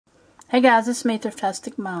Hey guys, it's me,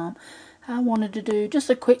 Thriftastic Mom. I wanted to do just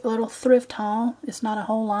a quick little thrift haul. It's not a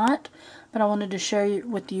whole lot, but I wanted to share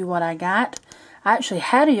with you what I got. I actually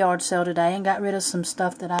had a yard sale today and got rid of some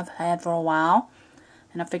stuff that I've had for a while.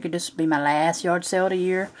 And I figured this would be my last yard sale of the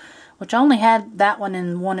year, which I only had that one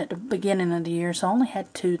and one at the beginning of the year, so I only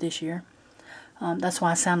had two this year. That's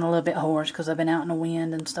why I sound a little bit hoarse, because I've been out in the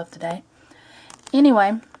wind and stuff today.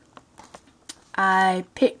 Anyway, I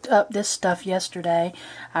picked up this stuff yesterday.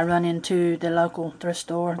 I run into the local thrift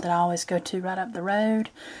store that I always go to right up the road,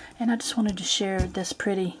 and I just wanted to share this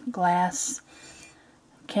pretty glass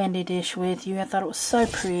candy dish with you. I thought it was so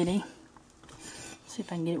pretty. Let's see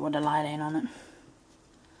if I can get it with the light ain't on it.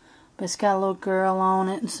 But it's got a little girl on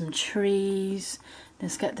it and some trees. Then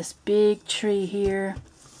it's got this big tree here.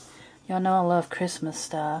 Y'all know I love Christmas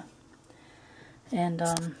stuff. And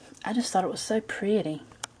I just thought it was so pretty.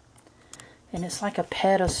 And it's like a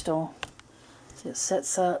pedestal. So it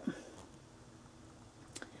sets up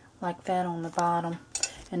like that on the bottom.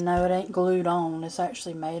 And no, it ain't glued on. It's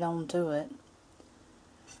actually made onto it.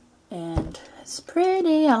 And it's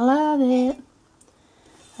pretty. I love it.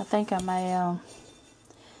 I think I may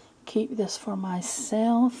keep this for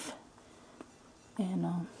myself. And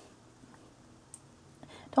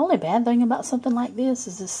the only bad thing about something like this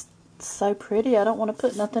is it's so pretty. I don't want to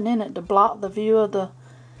put nothing in it to block the view of the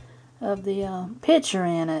picture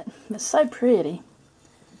in it. It's so pretty.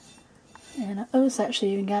 And oh, it's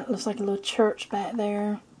actually even got, it looks like a little church back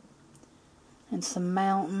there. And some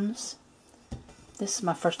mountains. This is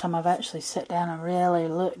my first time I've actually sat down and really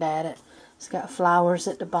looked at it. It's got flowers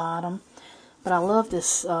at the bottom. But I love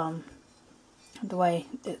this, the way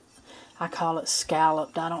I call it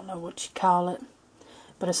scalloped. I don't know what you call it.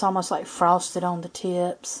 But it's almost like frosted on the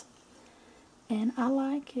tips. And I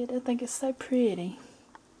like it. I think it's so pretty.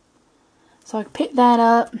 So I picked that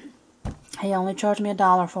up. He only charged me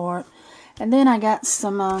 $1 for it. And then I got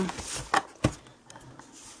some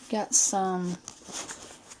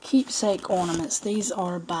keepsake ornaments. These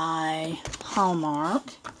are by Hallmark.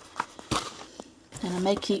 And I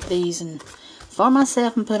may keep these for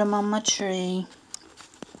myself and put them on my tree.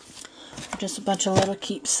 Just a bunch of little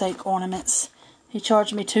keepsake ornaments. He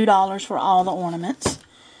charged me $2 for all the ornaments,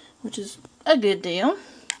 which is a good deal.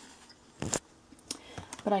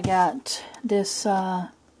 But I got this,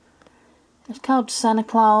 it's called Santa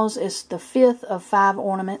Claus. It's the 5th of 5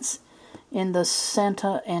 ornaments in the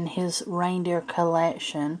Santa and his reindeer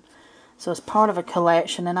collection. So it's part of a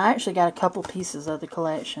collection, and I actually got a couple pieces of the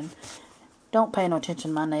collection. Don't pay no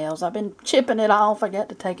attention to my nails. I've been chipping it off. I got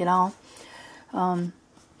to take it off.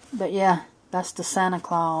 But yeah, that's the Santa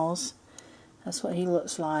Claus. That's what he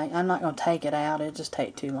looks like. I'm not going to take it out. It'll just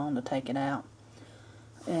take too long to take it out.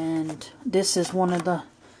 And this is one of the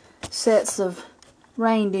sets of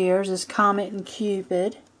reindeers. It's Comet and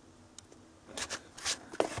Cupid.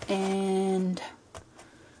 And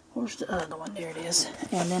where's the other one? There it is.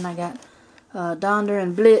 And then I got Donder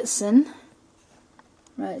and Blitzen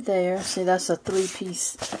right there. See, that's a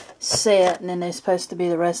 3-piece set, and then there's supposed to be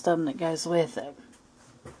the rest of them that goes with it.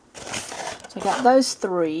 So I got those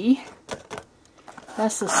 3.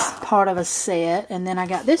 That's part of a set. And then I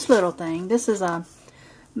got this little thing. This is a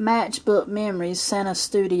Matchbook Memories Santa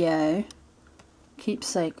Studio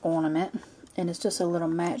keepsake ornament. And it's just a little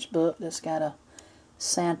matchbook that's got a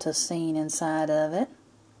Santa scene inside of it.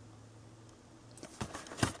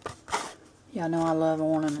 Y'all know I love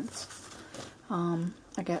ornaments.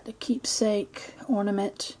 I got the keepsake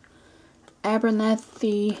ornament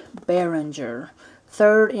Abernathy Behringer.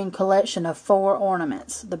 3rd in collection of 4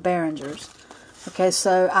 ornaments. The Behringers. Okay,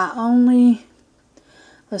 so I only,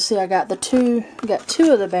 let's see, I got two of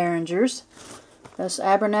the Behringers. That's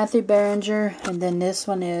Abernathy Behringer, and then this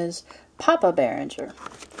one is Papa Behringer.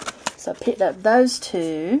 So I picked up those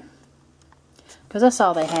 2, because that's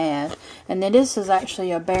all they had. And then this is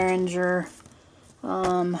actually a Behringer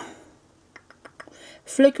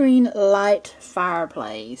Flickering Light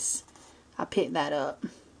Fireplace. I picked that up.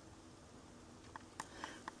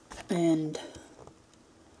 And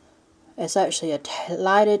it's actually a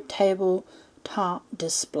lighted tabletop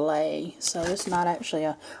display. So it's not actually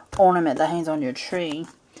an ornament that hangs on your tree.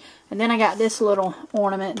 And then I got this little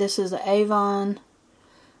ornament. This is the Avon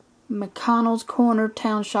McConnell's Corner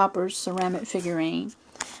Town Shoppers ceramic figurine.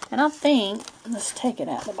 And I think, let's take it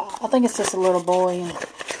out of the box. I think it's just a little boy and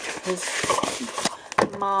his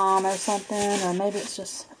mom or something. Or maybe it's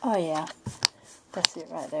just, oh yeah, that's it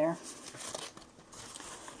right there.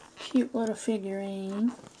 Cute little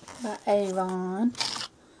figurine by Avon.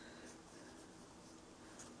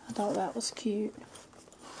 I thought that was cute.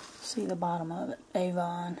 See the bottom of it.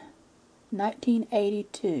 Avon.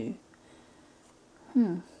 1982.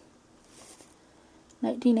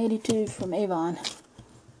 1982 from Avon.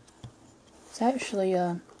 It's actually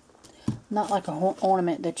not like a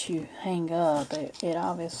ornament that you hang up. It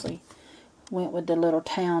obviously went with the little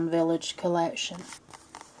town village collection.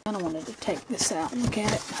 I wanted to take this out and look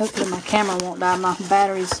at it. Hopefully my camera won't die. My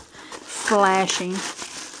battery's flashing.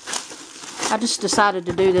 I just decided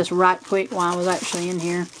to do this right quick while I was actually in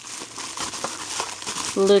here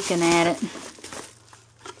looking at it.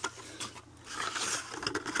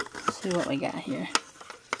 Let's see what we got here.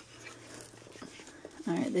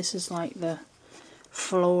 Alright, this is like the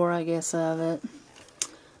floor, I guess, of it.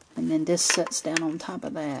 And then this sits down on top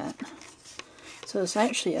of that. So it's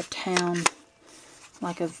actually a town,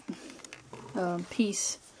 like a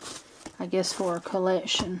piece, I guess, for a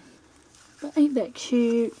collection. But ain't that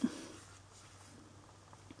cute?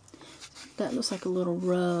 That looks like a little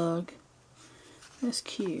rug. That's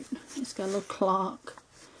cute. It's got a little clock.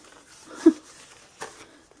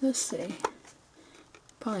 Let's see.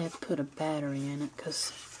 Probably have to put a battery in it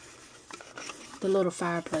because the little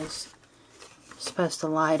fireplace is supposed to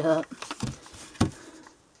light up.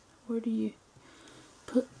 Where do you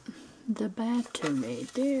put the battery?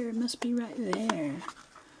 There, it must be right there.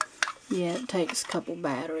 Yeah, it takes a couple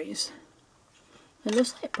batteries. It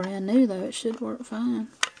looks like brand new though. It should work fine.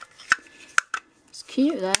 It's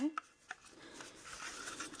cute though.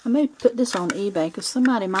 I may put this on eBay because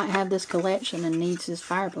somebody might have this collection and needs this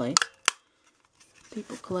fireplace.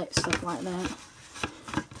 People collect stuff like that.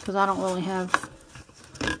 Because I don't really have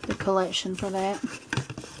the collection for that.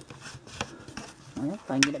 Well, if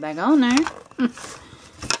I can get it back on there.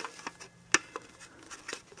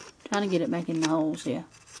 Trying to get it back in the holes here.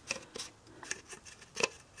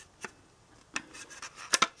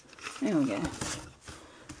 There we go.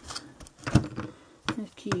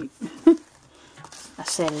 That's cute. I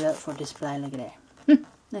set it up for display. Look at that.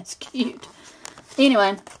 That's cute.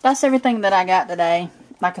 Anyway, that's everything that I got today.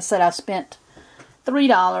 Like I said, I spent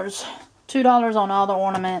 $3. $2 on all the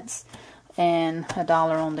ornaments and $1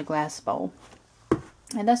 on the glass bowl.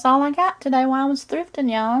 And that's all I got today while I was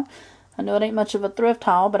thrifting, y'all. I know it ain't much of a thrift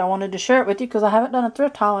haul, but I wanted to share it with you because I haven't done a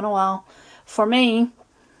thrift haul in a while for me.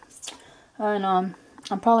 And I'm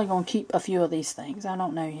probably going to keep a few of these things. I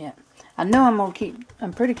don't know yet. I know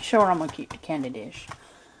I'm pretty sure I'm going to keep the candy dish.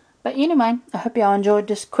 But anyway, I hope y'all enjoyed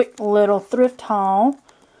this quick little thrift haul.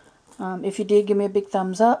 If you did, give me a big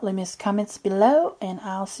thumbs up. Leave me some comments below. And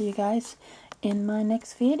I'll see you guys in my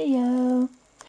next video.